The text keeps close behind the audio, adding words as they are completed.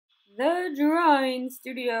The Drawing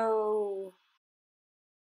Studio.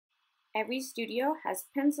 Every studio has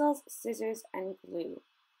pencils, scissors, and glue.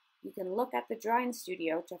 You can look at the drawing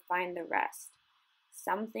studio to find the rest.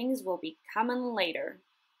 Some things will be coming later.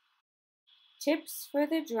 Tips for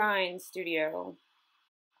the drawing studio.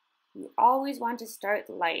 You always want to start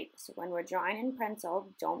light, so when we're drawing in pencil,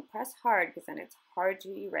 don't press hard because then it's hard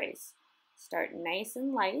to erase. Start nice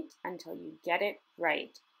and light until you get it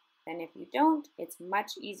right. Then if you don't, it's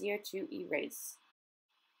much easier to erase.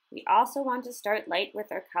 We also want to start light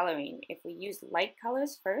with our coloring. If we use light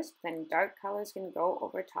colors first, then dark colors can go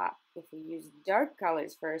over top. If we use dark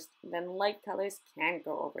colors first, then light colors can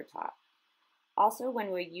go over top. Also,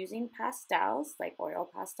 when we're using pastels, like oil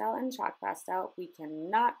pastel and chalk pastel, we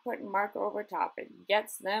cannot put marker over top. It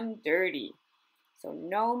gets them dirty. So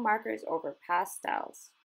no markers over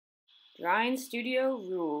pastels. Drawing studio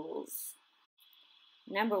rules.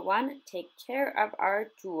 Number 1, take care of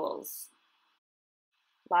our tools.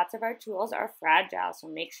 Lots of our tools are fragile, so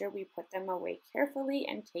make sure we put them away carefully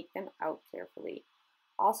and take them out carefully.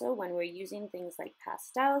 Also, when we're using things like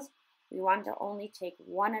pastels, we want to only take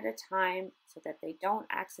one at a time so that they don't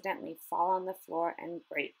accidentally fall on the floor and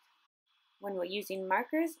break. When we're using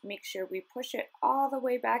markers, make sure we push it all the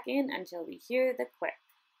way back in until we hear the click.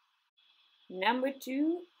 Number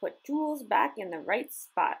 2, put tools back in the right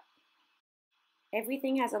spot.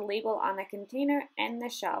 Everything has a label on the container and the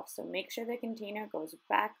shelf, so make sure the container goes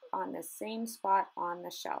back on the same spot on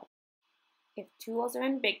the shelf. If tools are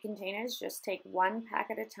in big containers, just take one pack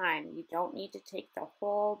at a time. You don't need to take the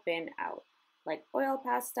whole bin out, like oil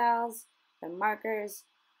pastels, the markers,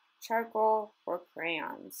 charcoal, or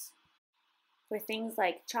crayons. For things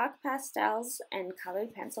like chalk pastels and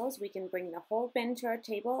colored pencils, we can bring the whole bin to our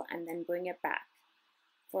table and then bring it back.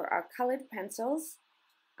 For our colored pencils,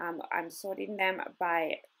 I'm sorting them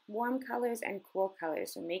by warm colors and cool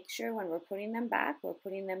colors, so make sure when we're putting them back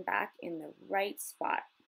in the right spot.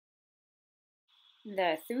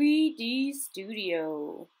 The 3D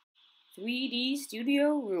Studio. 3D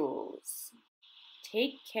Studio rules.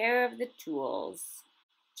 Take care of the tools.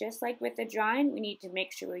 Just like with the drawing, we need to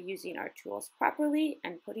make sure we're using our tools properly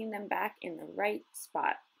and putting them back in the right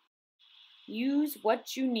spot. Use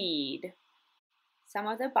what you need. Some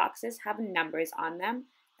of the boxes have numbers on them.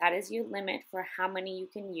 That is your limit for how many you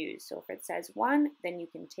can use. So if it says 1, then you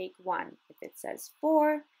can take 1. If it says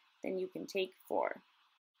 4, then you can take 4.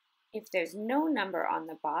 If there's no number on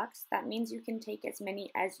the box, that means you can take as many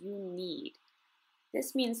as you need.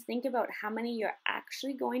 This means think about how many you're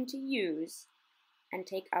actually going to use and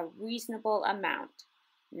take a reasonable amount,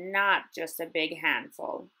 not just a big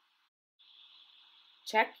handful.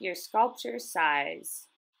 Check your sculpture size.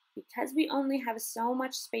 Because we only have so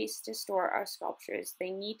much space to store our sculptures, they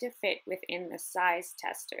need to fit within the size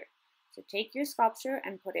tester. So take your sculpture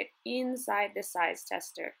and put it inside the size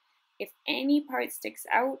tester. If any part sticks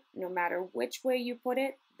out, no matter which way you put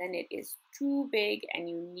it, then it is too big and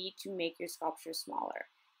you need to make your sculpture smaller.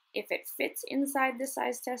 If it fits inside the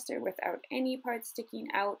size tester without any part sticking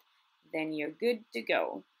out, then you're good to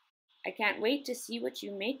go. I can't wait to see what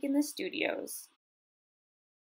you make in the studios.